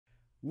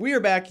We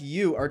are back.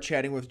 You are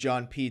chatting with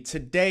John P.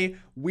 Today,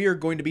 we are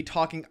going to be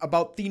talking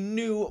about the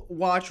new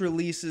watch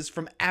releases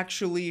from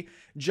actually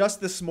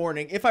just this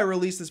morning. If I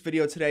release this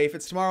video today, if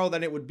it's tomorrow,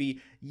 then it would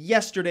be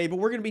yesterday. But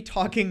we're going to be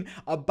talking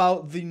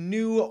about the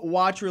new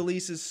watch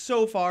releases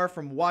so far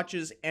from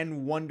Watches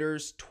and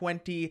Wonders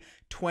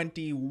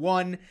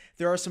 2021.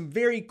 There are some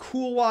very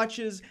cool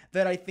watches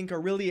that I think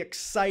are really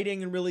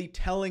exciting and really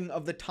telling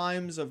of the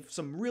times of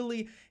some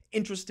really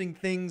interesting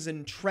things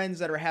and trends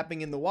that are happening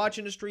in the watch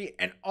industry.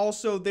 And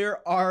also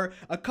there are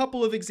a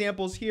couple of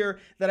examples here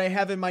that I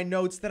have in my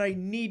notes that I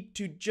need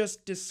to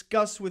just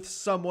discuss with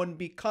someone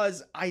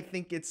because I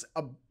think it's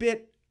a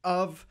bit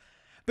of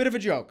a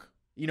joke.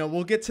 You know,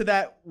 we'll get to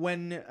that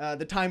when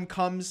the time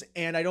comes,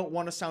 and I don't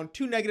want to sound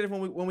too negative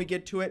when we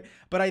get to it,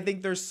 but I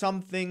think there's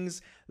some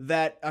things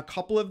that a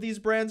couple of these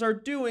brands are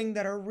doing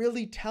that are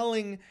really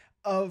telling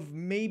of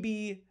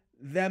maybe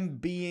them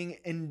being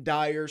in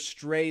dire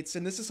straits.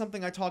 And this is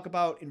something I talk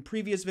about in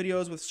previous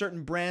videos with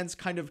certain brands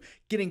kind of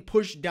getting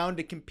pushed down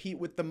to compete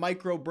with the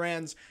micro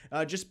brands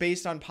just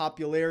based on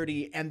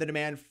popularity and the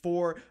demand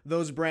for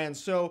those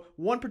brands. So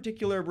one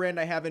particular brand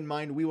I have in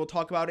mind, we will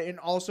talk about it. And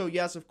also,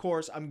 yes, of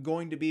course, I'm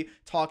going to be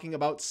talking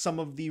about some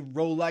of the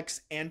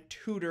Rolex and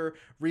Tudor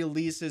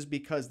releases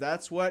because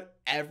that's what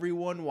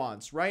everyone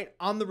wants, right?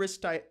 On the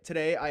wrist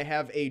today, I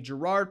have a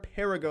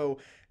Girard-Perregaux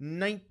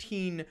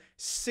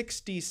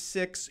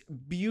 1966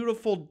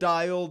 beautiful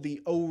dial, the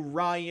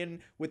Orion,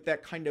 with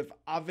that kind of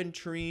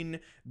aventurine,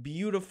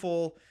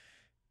 beautiful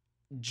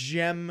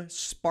gem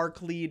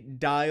sparkly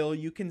dial.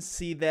 You can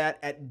see that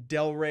at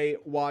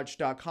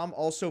delraywatch.com.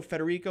 Also,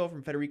 Federico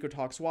from Federico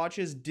Talks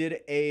Watches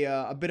did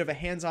a bit of a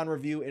hands-on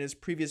review in his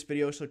previous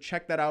video, so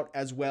check that out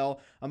as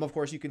well. Of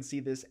course, you can see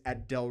this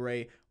at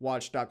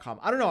delraywatch.com.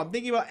 I don't know, I'm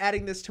thinking about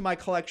adding this to my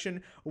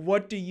collection.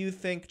 What do you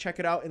think? Check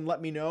it out and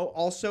let me know.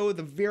 Also,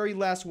 the very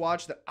last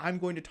watch that I'm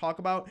going to talk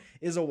about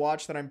is a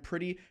watch that I'm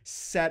pretty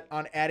set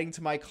on adding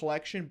to my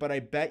collection, but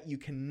I bet you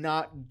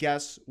cannot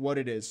guess what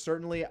it is.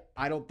 Certainly,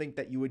 I don't think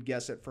that you would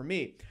guess it for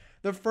me.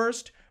 The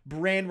first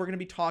brand we're going to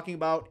be talking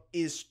about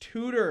is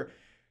Tudor.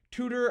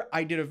 Tudor,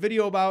 I did a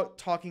video about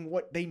talking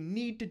what they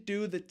need to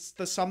do,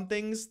 some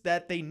things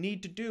that they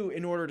need to do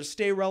in order to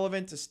stay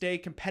relevant, to stay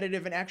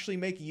competitive, and actually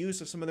make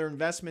use of some of their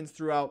investments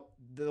throughout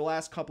the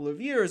last couple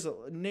of years,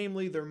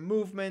 namely their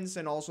movements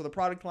and also the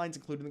product lines,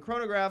 including the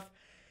chronograph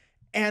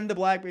and the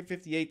Black Bay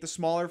 58, the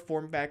smaller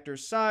form factor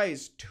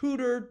size.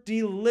 Tudor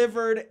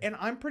delivered, and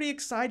I'm pretty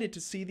excited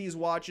to see these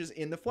watches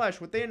in the flesh.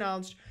 What they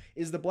announced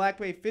is the Black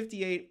Bay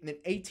 58 in an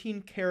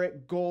 18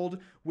 karat gold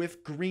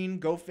with green,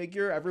 go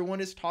figure. Everyone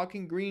is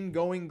talking green,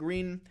 going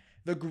green.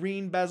 The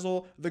green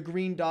bezel, the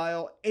green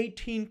dial,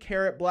 18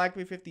 karat Black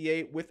Bay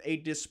 58 with a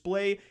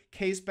display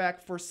case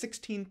back for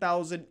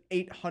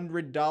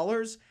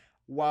 $16,800.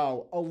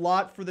 Wow, a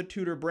lot for the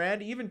Tudor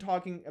brand. Even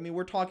talking, I mean,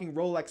 we're talking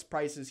Rolex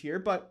prices here,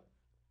 but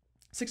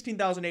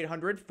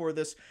 $16,800 for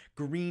this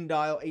green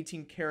dial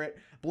 18 karat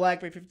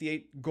Black Bay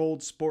 58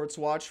 gold sports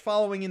watch,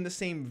 following in the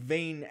same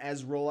vein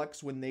as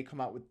Rolex when they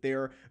come out with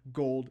their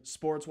gold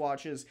sports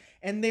watches.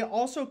 And they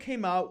also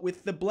came out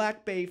with the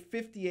Black Bay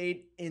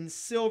 58 in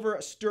silver,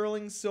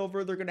 sterling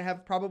silver. They're going to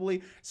have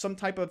probably some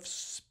type of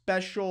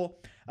special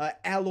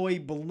alloy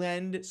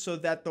blend so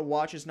that the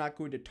watch is not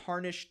going to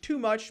tarnish too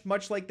much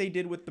like they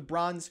did with the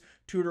bronze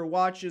Tudor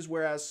watches,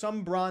 whereas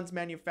some bronze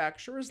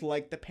manufacturers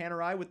like the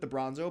Panerai with the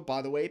Bronzo,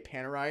 by the way,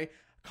 Panerai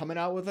coming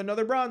out with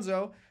another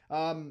Bronzo,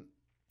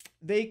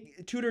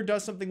 Tudor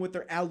does something with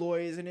their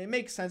alloys, and it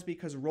makes sense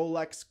because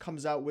Rolex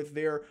comes out with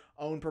their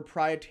own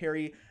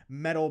proprietary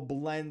metal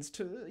blends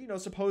to, you know,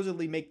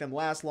 supposedly make them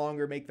last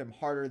longer, make them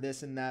harder,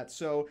 this and that.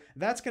 So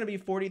that's going to be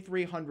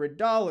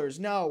 $4,300.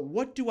 Now,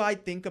 what do I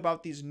think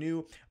about these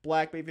new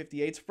Black Bay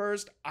 58s?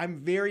 First,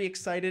 I'm very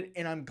excited,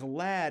 and I'm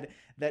glad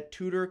that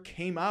Tudor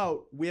came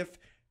out with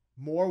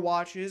more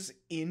watches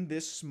in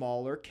this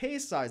smaller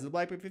case size. The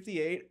Black Bay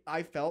 58,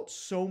 I felt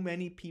so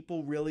many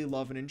people really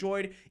love and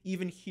enjoyed.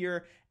 Even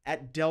here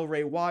at Del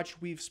Rey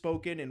Watch, we've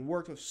spoken and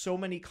worked with so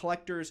many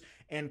collectors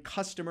and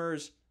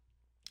customers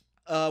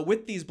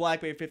with these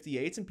Black Bay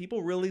 58s, and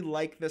people really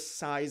like the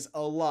size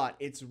a lot.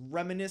 It's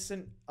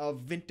reminiscent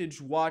of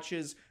vintage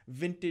watches,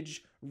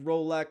 vintage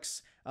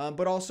Rolex,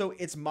 but also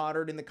it's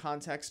modern in the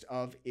context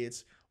of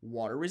its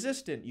water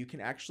resistant. You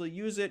can actually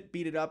use it,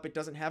 beat it up. It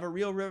doesn't have a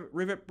real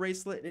rivet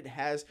bracelet. It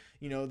has,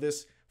 you know,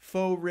 this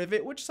faux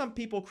rivet, which some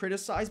people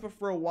criticize, but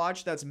for a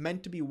watch that's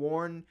meant to be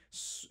worn,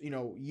 you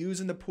know,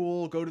 use in the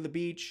pool, go to the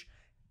beach,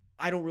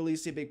 I don't really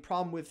see a big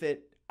problem with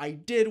it. I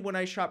did when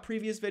I shot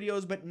previous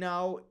videos, but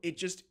now it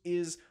just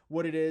is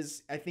what it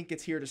is. I think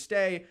it's here to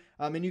stay.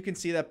 And you can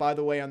see that, by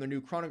the way, on their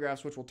new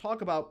chronographs, which we'll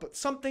talk about. But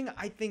something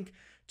I think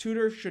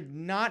Tudor should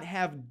not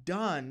have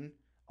done,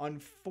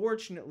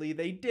 unfortunately,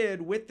 they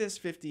did with this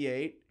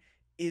 58,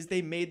 is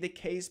they made the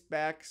case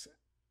backs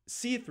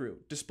see-through,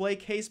 display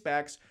case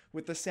backs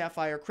with the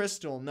sapphire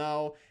crystal.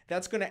 Now,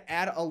 that's going to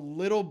add a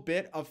little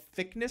bit of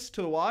thickness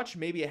to the watch,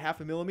 maybe a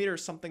 0.5 millimeter or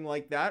something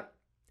like that.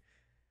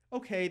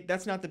 Okay,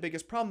 that's not the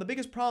biggest problem. The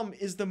biggest problem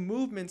is the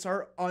movements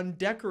are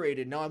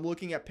undecorated. Now I'm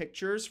looking at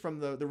pictures from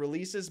the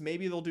releases.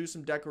 Maybe they'll do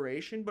some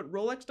decoration, but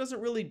Rolex doesn't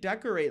really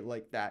decorate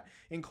like that,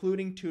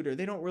 including Tudor.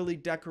 They don't really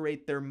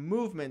decorate their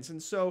movements.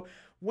 And so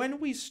when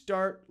we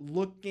start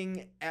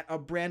looking at a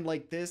brand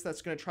like this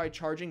that's going to try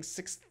charging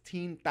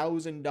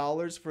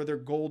 $16,000 for their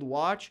gold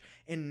watch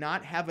and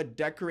not have a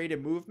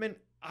decorated movement,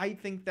 I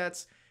think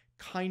that's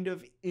kind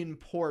of in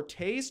poor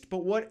taste.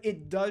 But what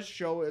it does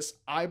show us,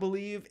 I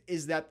believe,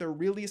 is that they're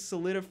really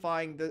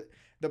solidifying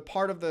the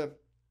part of the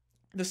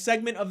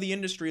segment of the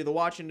industry, the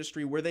watch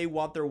industry, where they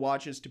want their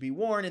watches to be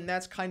worn, and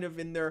that's kind of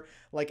in their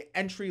like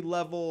entry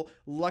level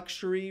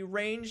luxury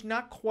range,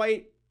 not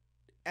quite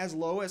as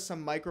low as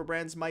some micro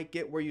brands might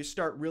get where you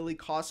start really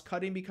cost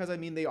cutting, because I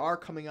mean they are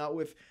coming out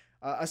with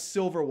a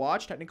silver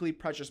watch, technically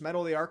precious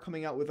metal. They are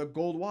coming out with a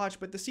gold watch,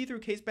 but the see-through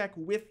case back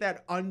with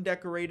that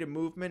undecorated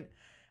movement,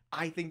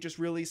 I think just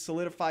really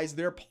solidifies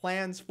their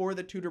plans for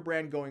the Tudor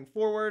brand going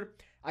forward.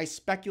 I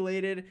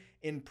speculated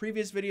in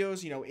previous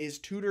videos, is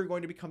Tudor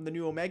going to become the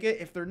new Omega?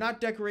 If they're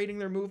not decorating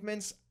their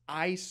movements,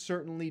 I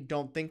certainly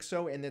don't think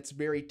so, and it's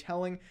very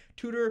telling.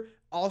 Tudor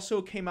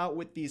also came out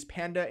with these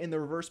Panda in the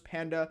reverse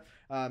Panda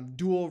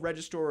dual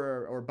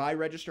register or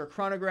bi-register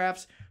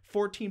chronographs,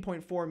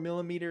 14.4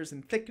 millimeters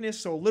in thickness,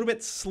 so a little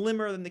bit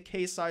slimmer than the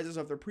case sizes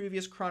of their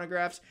previous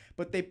chronographs,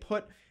 but they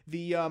put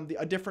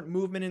a different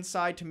movement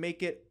inside to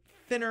make it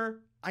thinner.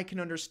 I can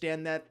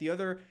understand that. The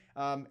other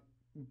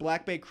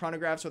Black Bay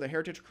chronographs or the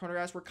Heritage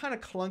chronographs were kind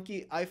of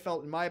clunky, I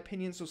felt, in my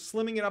opinion. So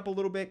slimming it up a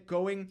little bit,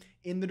 going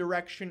in the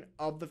direction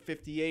of the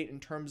 58 in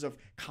terms of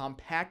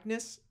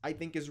compactness, I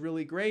think is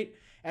really great.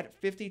 At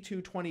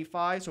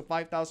 5225, so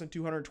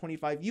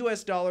 $5,225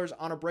 US dollars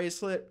on a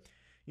bracelet,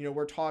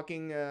 we're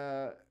talking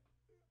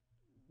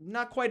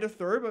not quite a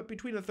third, but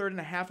between a third and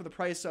a half of the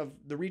price of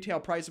the retail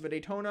price of a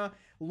Daytona.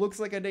 Looks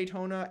like a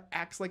Daytona,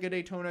 acts like a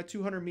Daytona,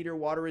 200-meter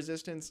water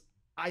resistance.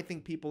 I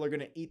think people are going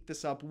to eat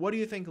this up. What do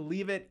you think?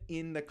 Leave it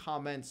in the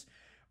comments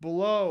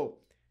below.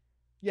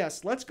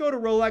 Yes, let's go to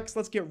Rolex.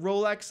 Let's get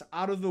Rolex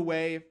out of the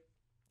way.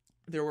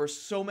 There were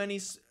so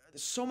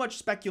much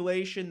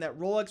speculation that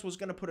Rolex was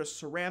going to put a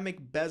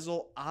ceramic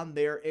bezel on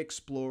their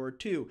Explorer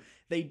 2.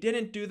 They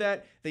didn't do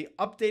that. They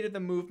updated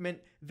the movement.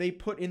 They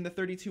put in the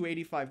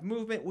 3285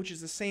 movement, which is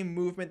the same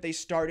movement they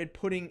started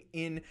putting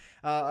in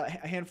a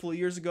handful of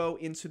years ago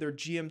into their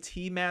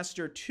GMT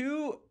Master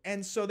 2.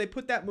 And so they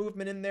put that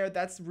movement in there.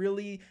 That's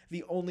really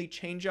the only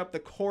change up. The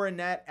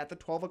coronet at the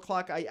 12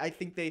 o'clock, I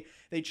think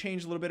they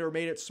changed a little bit or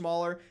made it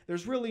smaller.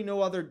 There's really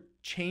no other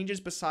changes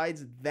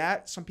besides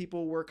that. Some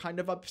people were kind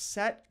of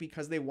upset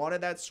because they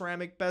wanted that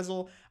ceramic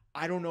bezel.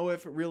 I don't know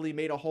if it really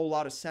made a whole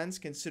lot of sense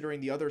considering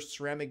the other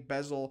ceramic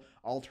bezel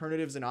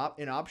alternatives and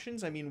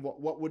options. I mean,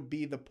 what would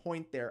be the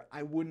point there?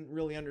 I wouldn't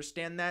really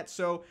understand that.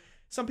 So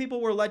some people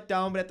were let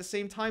down, but at the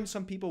same time,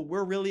 some people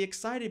were really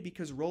excited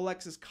because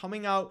Rolex is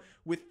coming out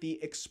with the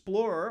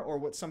Explorer, or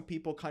what some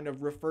people kind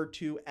of refer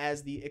to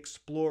as the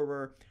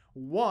Explorer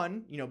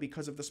 1,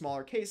 because of the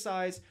smaller case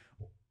size,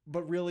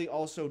 but really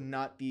also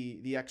not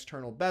the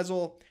external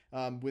bezel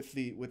with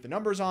the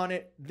numbers on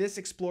it. This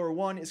Explorer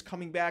 1 is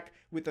coming back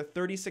with a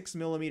 36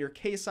 millimeter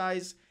case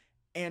size,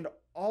 and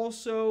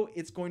also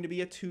it's going to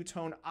be a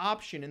two-tone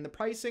option. And the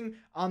pricing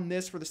on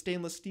this for the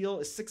stainless steel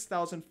is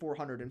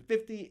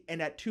 $6,450,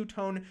 and at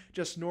two-tone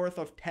just north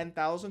of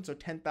 $10,000, so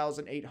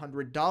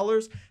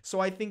 $10,800. So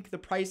I think the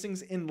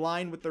pricing's in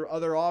line with their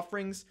other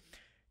offerings.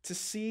 To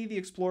see the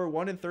Explorer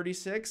 1 in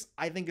 36,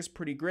 I think is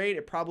pretty great.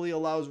 It probably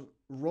allows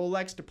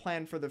Rolex to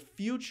plan for the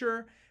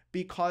future,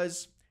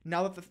 because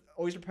now that the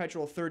Oyster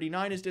Perpetual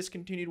 39 is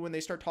discontinued, when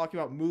they start talking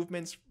about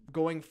movements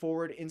going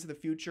forward into the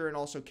future and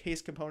also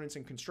case components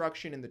and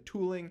construction and the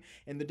tooling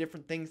and the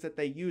different things that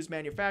they use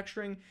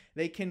manufacturing,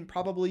 they can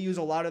probably use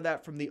a lot of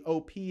that from the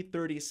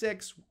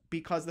OP36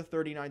 because the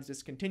 39 is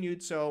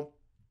discontinued. So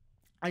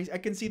I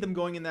can see them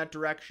going in that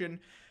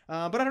direction.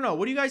 But I don't know.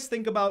 What do you guys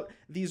think about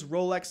these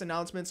Rolex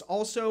announcements?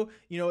 Also,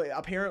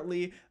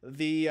 apparently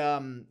the,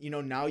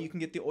 now you can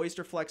get the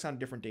Oyster Flex on a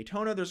different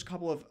Daytona. There's a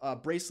couple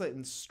of bracelet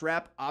and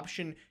strap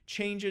option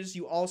changes.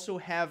 You also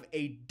have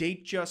a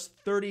Datejust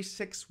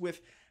 36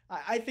 with,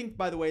 I think,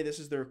 by the way, this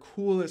is their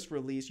coolest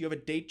release. You have a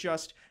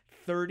Datejust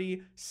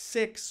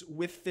 36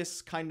 with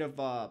this kind of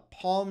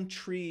palm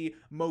tree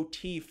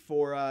motif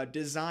for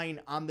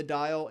design on the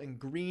dial in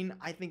green.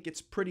 I think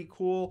it's pretty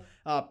cool.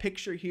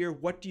 Picture here.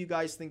 What do you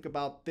guys think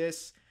about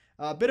this?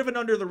 A bit of an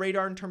under the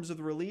radar in terms of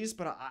the release,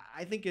 but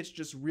I think it's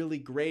just really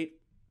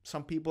great.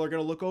 Some people are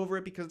going to look over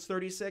it because it's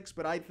 36,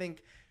 but I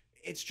think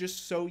it's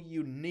just so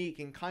unique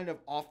and kind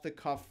of off the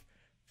cuff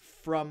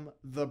from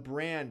the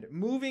brand.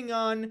 Moving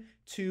on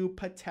to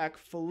Patek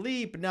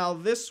Philippe. Now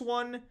this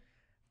one,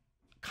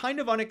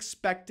 kind of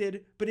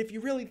unexpected, but if you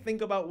really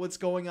think about what's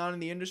going on in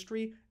the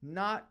industry,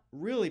 not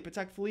really.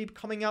 Patek Philippe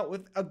coming out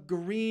with a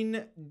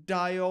green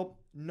dial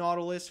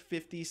Nautilus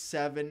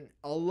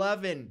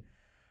 5711.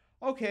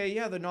 okay,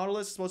 yeah, the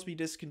Nautilus is supposed to be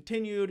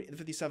discontinued, the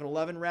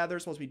 5711 rather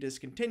is supposed to be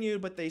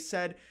discontinued, but they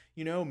said,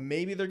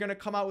 maybe they're going to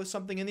come out with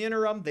something in the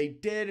interim. They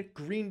did.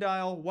 Green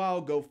dial, wow,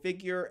 go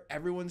figure.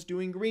 Everyone's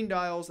doing green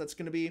dials. That's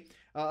going to be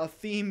a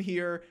theme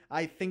here,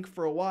 I think,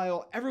 for a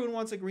while. Everyone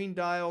wants a green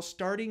dial,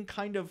 starting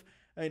kind of,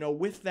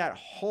 with that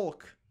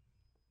Hulk.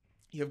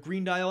 You have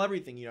green dial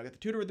everything. You got the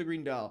Tudor with the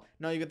green dial.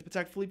 Now you got the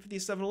Patek Philippe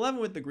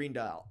 5711 with the green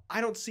dial. I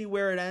don't see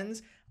where it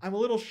ends. I'm a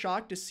little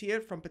shocked to see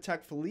it from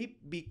Patek Philippe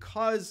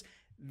because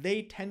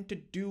they tend to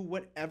do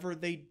whatever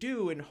they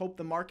do and hope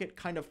the market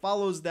kind of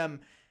follows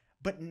them.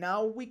 But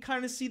now we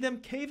kind of see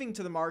them caving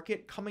to the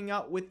market, coming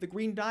out with the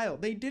green dial.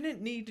 They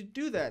didn't need to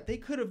do that. They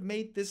could have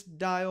made this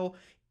dial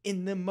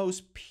in the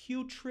most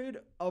putrid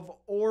of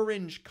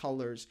orange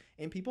colors,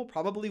 and people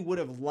probably would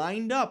have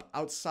lined up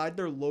outside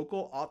their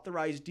local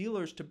authorized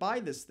dealers to buy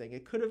this thing.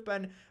 It could have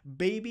been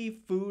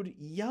baby food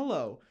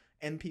yellow,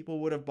 and people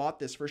would have bought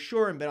this for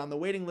sure and been on the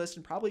waiting list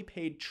and probably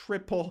paid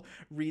triple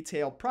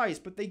retail price.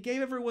 But they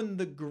gave everyone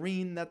the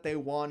green that they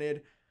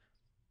wanted.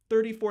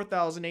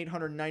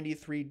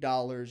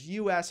 $34,893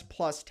 US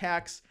plus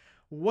tax.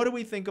 What do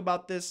we think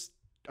about this?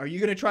 Are you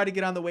going to try to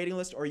get on the waiting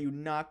list, or are you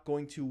not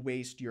going to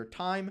waste your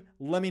time?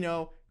 Let me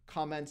know.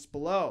 Comments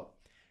below.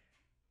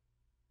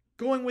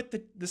 Going with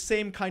the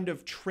same kind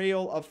of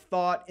trail of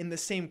thought in the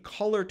same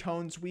color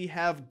tones, we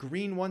have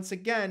green once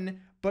again,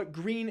 but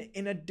green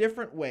in a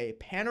different way.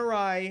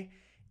 Panerai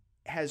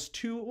has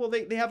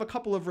they have a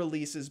couple of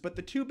releases, but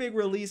the two big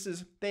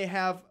releases they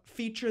have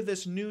feature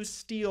this new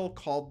steel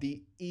called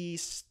the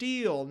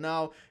E-Steel.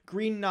 Now,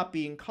 green not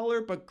being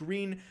color, but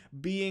green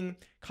being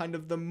kind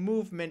of the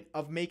movement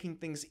of making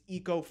things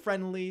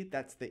eco-friendly.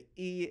 That's the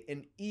E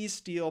in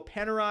E-Steel.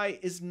 Panerai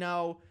is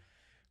now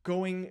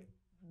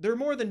they're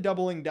more than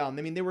doubling down.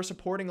 I mean, they were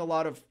supporting a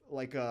lot of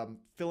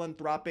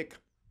philanthropic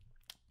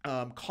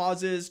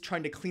causes,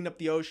 trying to clean up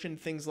the ocean,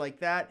 things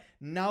like that.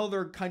 Now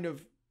they're kind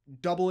of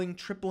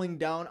tripling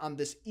down on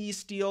this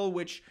E-Steel,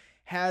 which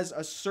has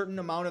a certain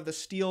amount of the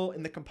steel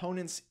in the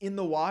components in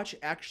the watch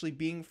actually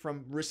being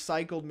from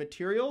recycled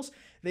materials.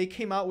 They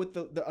came out with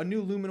a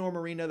new Luminor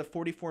Marina, the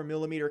 44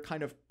 millimeter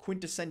kind of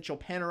quintessential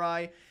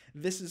Panerai.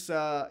 This is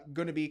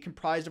going to be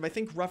comprised of, I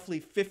think,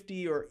 roughly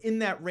 50 or in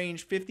that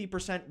range,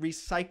 50%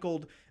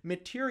 recycled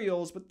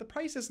materials, but the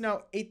price is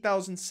now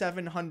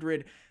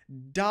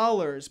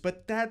 $8,700.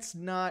 But that's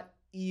not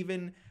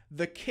even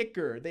the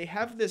kicker. They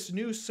have this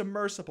new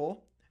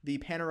submersible, the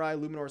Panerai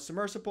Luminor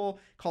submersible,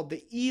 called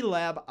the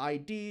E-Lab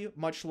ID,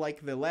 much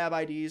like the Lab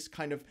IDs,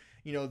 kind of,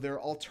 their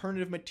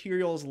alternative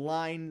materials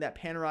line that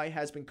Panerai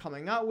has been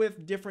coming out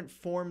with, different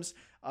forms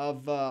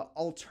of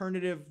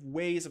alternative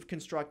ways of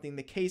constructing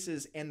the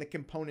cases and the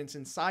components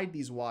inside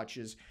these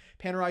watches.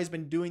 Panerai has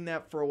been doing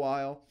that for a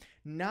while.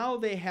 Now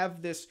they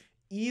have this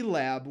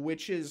E-Lab,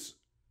 which is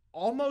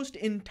almost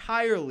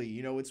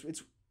entirely,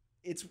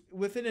 it's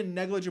within a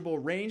negligible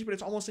range, but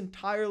it's almost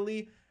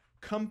entirely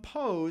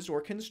composed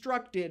or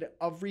constructed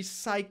of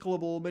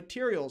recyclable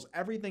materials.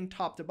 Everything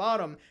top to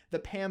bottom, the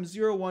PAM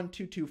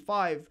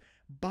 01225,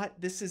 but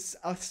this is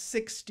a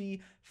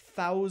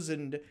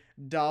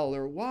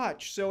 $60,000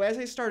 watch. So as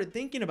I started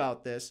thinking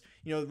about this,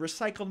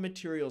 recycled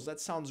materials,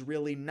 that sounds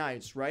really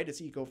nice, right? It's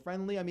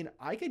eco-friendly. I mean,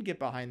 I could get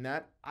behind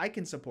that. I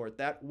can support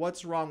that.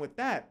 What's wrong with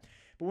that?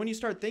 But when you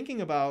start thinking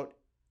about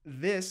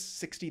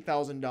this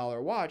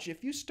 $60,000 watch,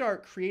 if you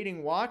start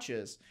creating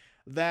watches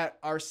that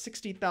are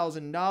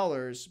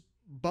 $60,000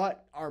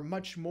 but are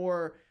much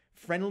more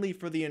friendly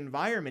for the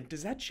environment,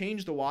 does that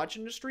change the watch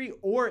industry?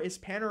 Or is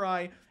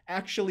Panerai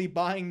actually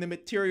buying the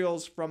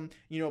materials from,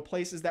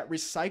 places that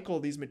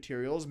recycle these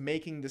materials,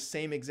 making the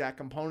same exact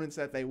components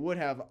that they would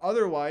have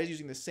otherwise,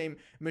 using the same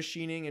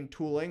machining and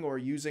tooling, or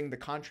using the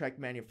contract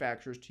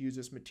manufacturers to use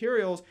this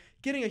materials,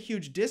 getting a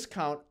huge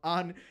discount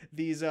on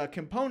these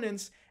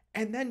components,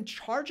 and then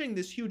charging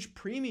this huge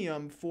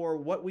premium for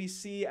what we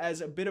see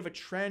as a bit of a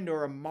trend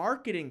or a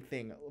marketing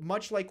thing,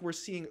 much like we're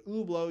seeing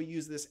Hublot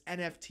use this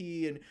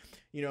NFT and,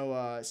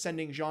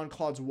 sending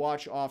Jean-Claude's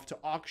watch off to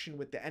auction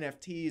with the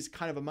NFTs,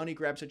 kind of a money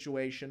grab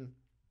situation.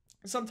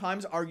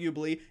 Sometimes,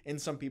 arguably, in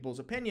some people's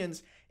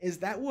opinions, is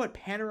that what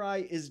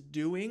Panerai is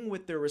doing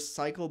with their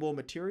recyclable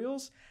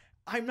materials?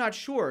 I'm not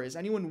sure. Is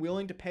anyone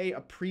willing to pay a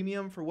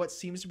premium for what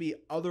seems to be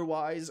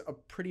otherwise a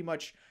pretty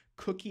much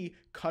cookie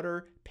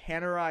cutter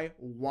Panerai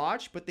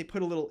watch, but they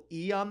put a little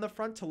E on the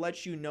front to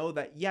let you know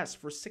that, yes,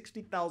 for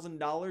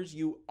 $60,000,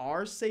 you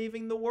are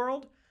saving the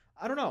world?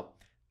 I don't know.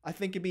 I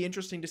think it'd be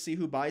interesting to see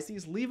who buys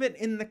these. Leave it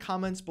in the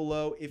comments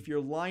below if you're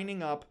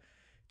lining up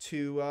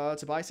to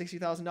buy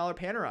 $60,000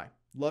 Panerai.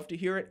 Love to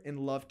hear it and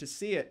love to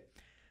see it.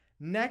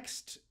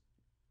 Next,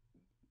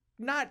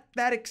 not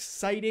that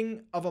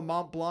exciting of a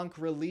Montblanc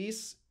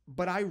release,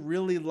 but I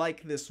really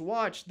like this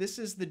watch. This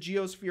is the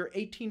Geosphere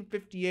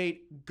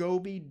 1858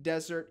 Gobi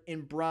Desert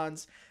in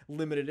bronze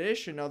limited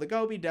edition. Now, the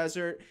Gobi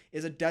Desert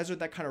is a desert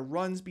that kind of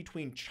runs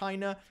between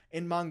China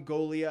and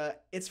Mongolia.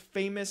 It's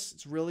famous.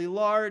 It's really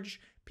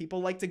large.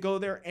 People like to go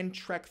there and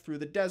trek through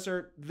the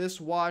desert.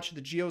 This watch,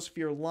 the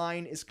Geosphere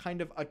line, is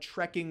kind of a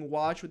trekking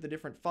watch with the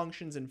different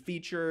functions and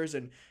features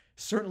and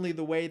certainly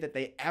the way that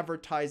they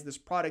advertise this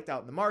product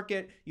out in the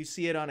market. You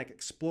see it on like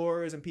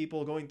explorers and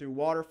people going through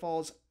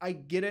waterfalls. I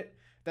get it.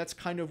 That's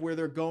kind of where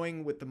they're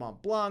going with the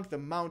Mont Blanc, the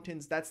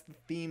mountains. That's the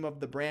theme of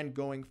the brand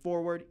going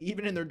forward.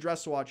 Even in their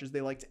dress watches,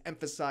 they like to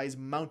emphasize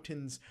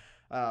mountains.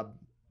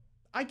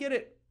 I get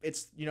it.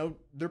 It's, you know,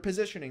 their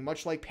positioning,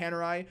 much like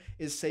Panerai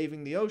is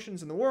saving the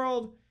oceans and the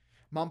world.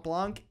 Mont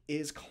Blanc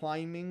is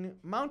climbing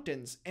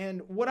mountains.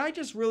 And what I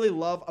just really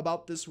love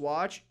about this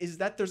watch is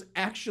that there's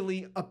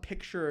actually a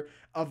picture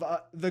of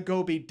the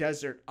Gobi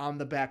Desert on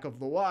the back of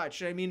the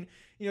watch. I mean,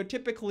 you know,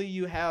 typically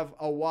you have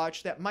a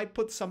watch that might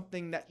put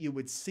something that you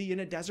would see in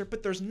a desert,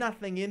 but there's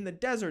nothing in the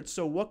desert.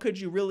 So what could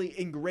you really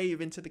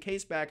engrave into the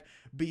case back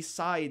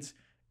besides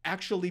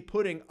actually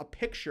putting a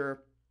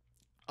picture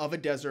of a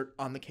desert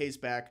on the case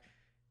back?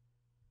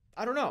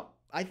 I don't know.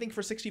 I think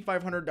for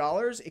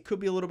 $6,500, it could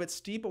be a little bit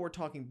steep, but we're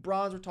talking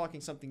bronze, we're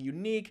talking something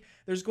unique.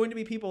 There's going to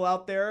be people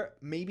out there,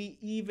 maybe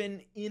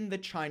even in the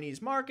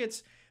Chinese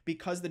markets,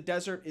 because the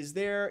desert is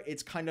there.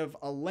 It's kind of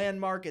a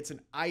landmark. It's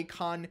an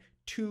icon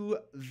to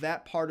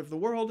that part of the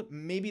world.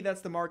 Maybe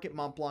that's the market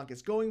Mont Blanc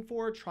is going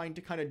for, trying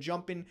to kind of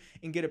jump in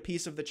and get a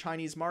piece of the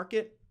Chinese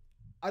market.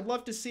 I'd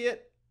love to see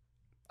it.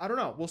 I don't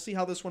know. We'll see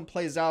how this one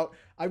plays out.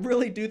 I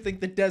really do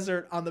think the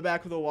desert on the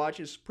back of the watch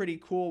is pretty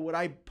cool. Would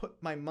I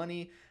put my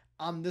money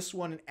on this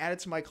one and add it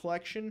to my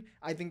collection?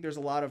 I think there's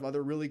a lot of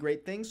other really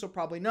great things, so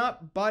probably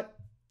not, but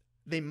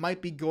they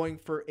might be going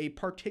for a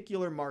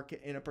particular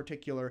market in a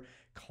particular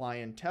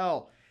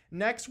clientele.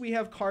 Next, we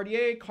have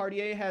Cartier.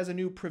 Cartier has a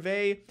new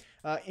Privé,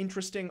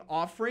 interesting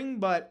offering,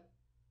 but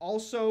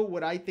also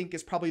what I think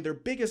is probably their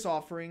biggest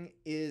offering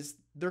is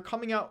they're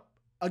coming out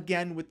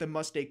again with the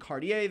Must-A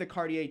Cartier. The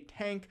Cartier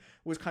Tank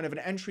was kind of an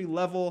entry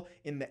level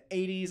in the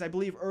 80s, I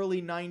believe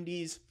early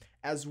 90s.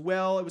 As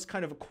well, it was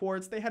kind of a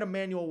quartz. They had a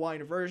manual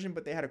wind version,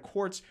 but they had a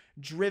quartz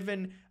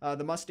driven,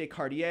 the Must-A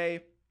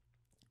Cartier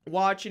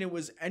watch, and it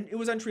was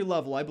entry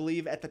level. I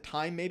believe at the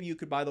time maybe you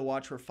could buy the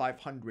watch for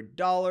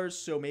 $500,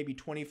 so maybe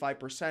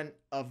 25%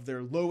 of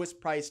their lowest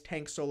price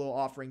Tank Solo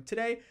offering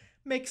today.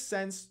 Makes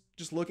sense,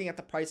 just looking at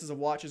the prices of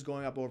watches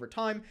going up over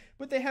time.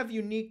 But they have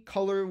unique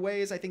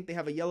colorways. I think they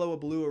have a yellow, a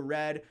blue, a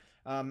red.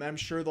 I'm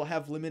sure they'll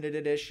have limited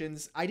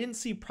editions. I didn't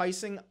see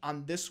pricing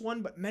on this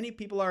one, but many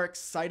people are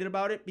excited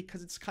about it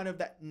because it's kind of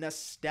that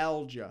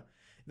nostalgia.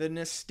 The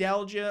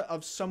nostalgia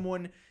of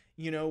someone,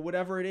 you know,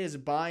 whatever it is,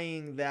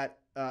 buying that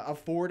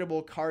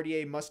affordable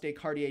Cartier, Must-A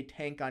Cartier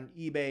Tank on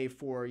eBay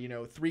for, you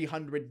know,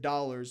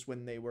 $300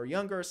 when they were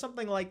younger, or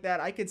something like that.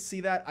 I could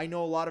see that. I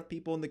know a lot of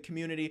people in the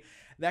community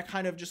that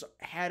kind of just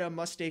had a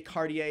Must-A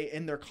Cartier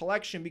in their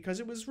collection because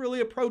it was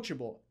really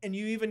approachable. And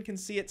you even can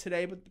see it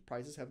today, but the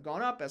prices have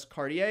gone up as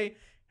Cartier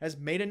has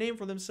made a name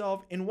for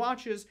themselves in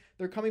watches.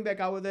 They're coming back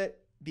out with it.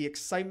 The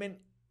excitement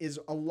is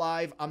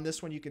alive on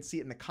this one. You can see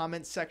it in the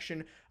comments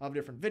section of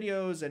different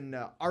videos and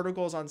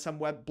articles on some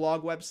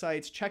blog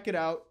websites. Check it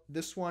out.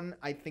 This one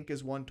I think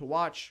is one to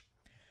watch.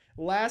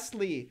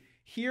 Lastly,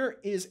 here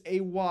is a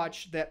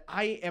watch that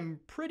I am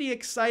pretty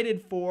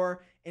excited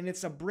for, and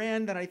it's a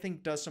brand that I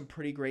think does some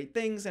pretty great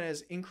things and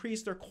has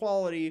increased their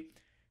quality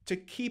to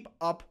keep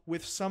up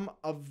with some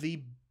of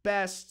the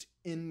best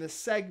in the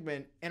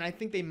segment, and I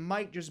think they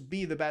might just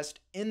be the best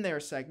in their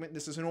segment.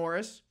 This is an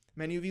Oris.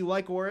 Many of you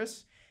like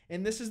Oris.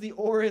 And this is the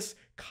Oris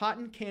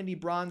Cotton Candy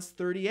Bronze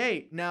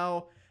 38.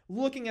 Now,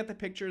 looking at the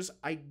pictures,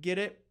 I get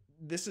it.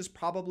 This is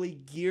probably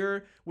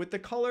geared, with the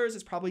colors,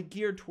 it's probably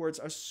geared towards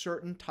a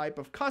certain type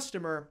of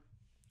customer.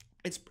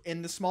 It's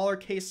in the smaller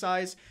case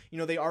size. You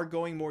know, they are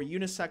going more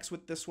unisex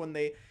with this one.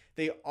 They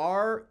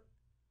are,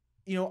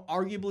 you know,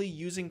 arguably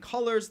using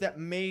colors that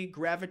may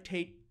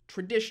gravitate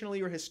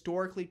traditionally or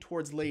historically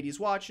towards ladies'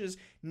 watches.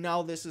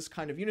 Now this is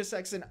kind of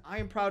unisex, and I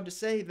am proud to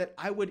say that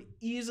I would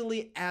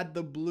easily add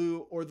the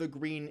blue or the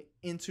green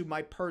into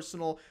my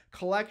personal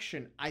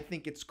collection. I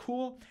think it's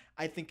cool.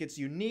 I think it's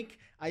unique.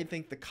 I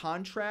think the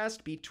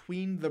contrast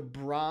between the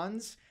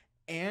bronze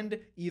and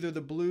either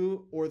the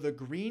blue or the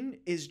green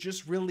is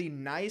just really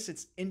nice.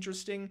 It's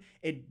interesting.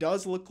 It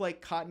does look like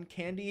cotton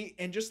candy,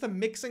 and just the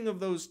mixing of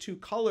those two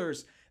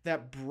colors,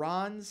 that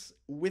bronze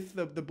with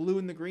the blue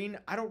and the green,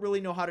 I don't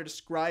really know how to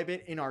describe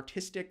it in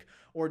artistic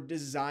or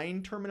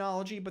design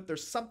terminology, but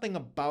there's something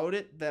about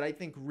it that I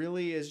think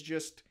really is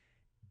just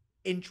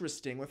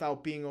interesting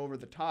without being over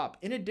the top.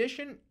 In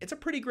addition, it's a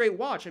pretty great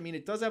watch. I mean,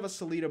 it does have a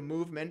Sellita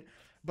movement,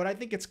 but I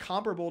think it's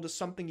comparable to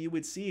something you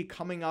would see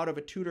coming out of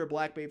a Tudor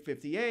Black Bay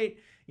 58.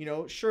 You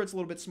know, sure, it's a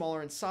little bit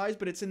smaller in size,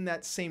 but it's in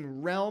that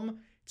same realm.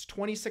 It's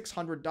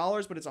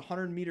 $2,600, but it's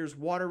 100 meters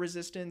water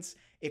resistance.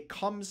 It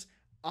comes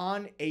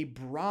on a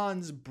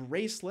bronze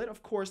bracelet.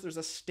 Of course, there's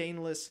a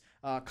stainless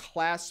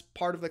clasp.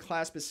 Part of the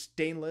clasp is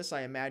stainless,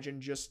 I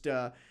imagine, just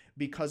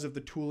because of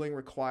the tooling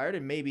required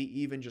and maybe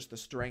even just the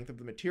strength of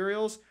the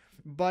materials.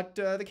 But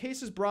the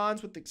case is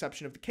bronze with the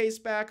exception of the case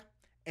back,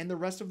 and the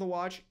rest of the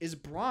watch is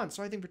bronze.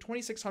 So I think for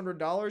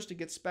 $2,600 to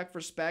get spec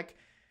for spec,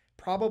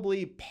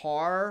 probably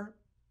par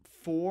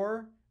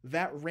for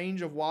that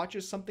range of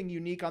watches, something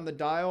unique on the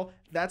dial.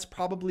 That's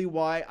probably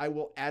why I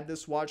will add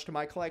this watch to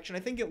my collection. I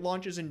think it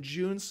launches in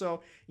June,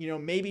 so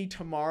maybe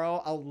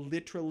tomorrow I'll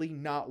literally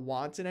not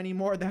want it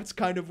anymore. That's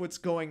kind of what's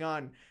going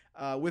on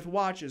with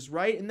watches,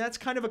 right? And that's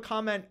kind of a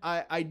comment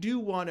I do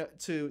want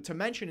to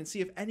mention and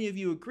see if any of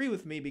you agree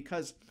with me,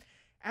 because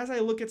as I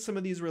look at some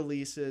of these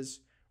releases,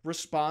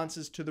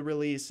 responses to the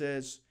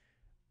releases,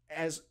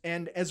 as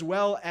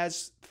well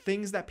as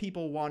things that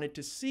people wanted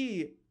to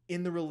see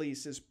in the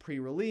releases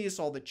pre-release,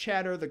 all the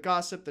chatter, the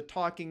gossip, the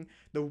talking,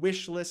 the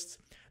wish lists,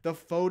 the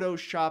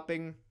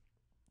photoshopping,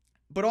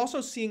 but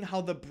also seeing how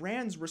the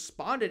brands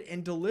responded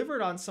and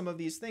delivered on some of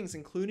these things,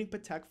 including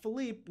Patek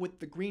Philippe with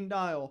the green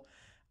dial.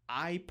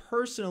 I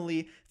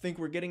personally think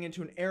we're getting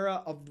into an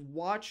era of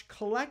watch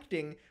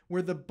collecting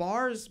where the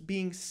bar's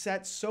being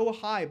set so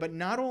high, but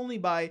not only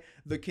by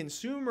the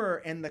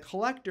consumer and the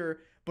collector,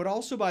 but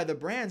also by the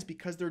brands,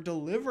 because they're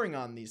delivering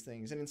on these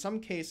things. And in some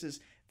cases,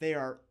 they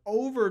are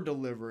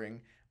over-delivering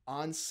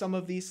on some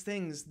of these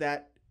things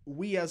that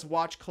we as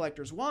watch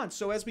collectors want.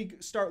 So as we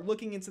start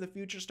looking into the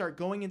future, start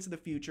going into the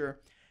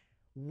future,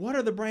 what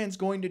are the brands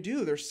going to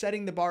do? They're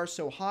setting the bar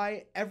so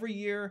high every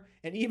year,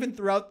 and even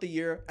throughout the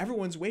year,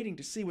 everyone's waiting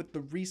to see what the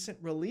recent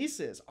release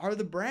is. Are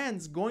the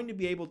brands going to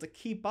be able to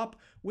keep up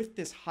with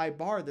this high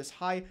bar, this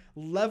high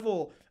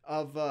level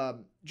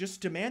of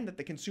just demand that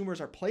the consumers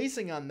are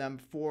placing on them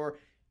for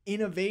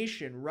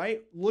innovation,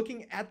 right?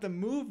 Looking at the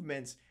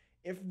movements,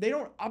 if they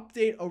don't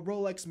update a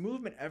Rolex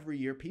movement every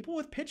year, people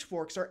with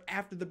pitchforks are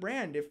after the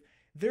brand. If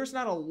there's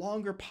not a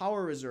longer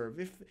power reserve,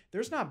 if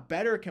there's not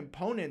better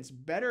components,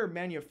 better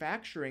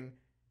manufacturing,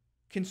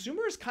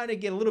 consumers kind of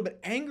get a little bit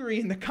angry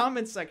in the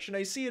comments section.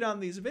 I see it on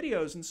these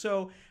videos. And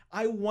so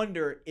I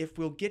wonder if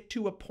we'll get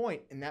to a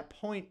point, and that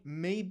point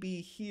may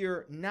be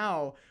here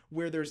now,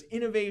 where there's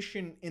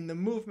innovation in the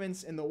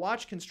movements, in the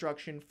watch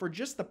construction, for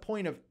just the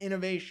point of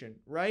innovation,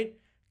 right?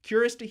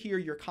 Curious to hear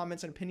your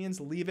comments and opinions.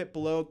 Leave it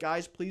below.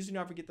 Guys, please do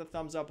not forget the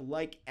thumbs up,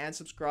 like, and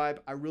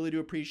subscribe. I really do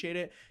appreciate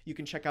it. You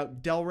can check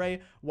out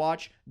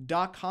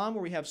delraywatch.com,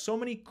 where we have so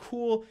many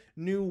cool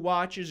new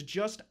watches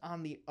just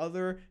on the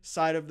other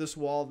side of this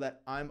wall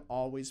that I'm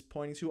always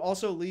pointing to.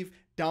 Also, leave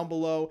down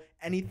below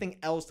anything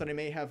else that I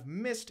may have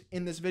missed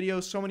in this video.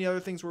 So many other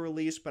things were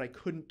released, but I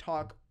couldn't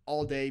talk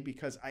all day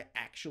because I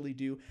actually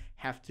do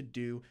have to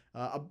do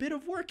a bit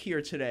of work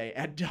here today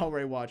at Del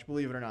Rey Watch,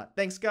 believe it or not.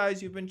 Thanks,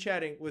 guys. You've been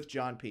chatting with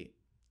John P.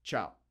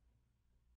 Ciao.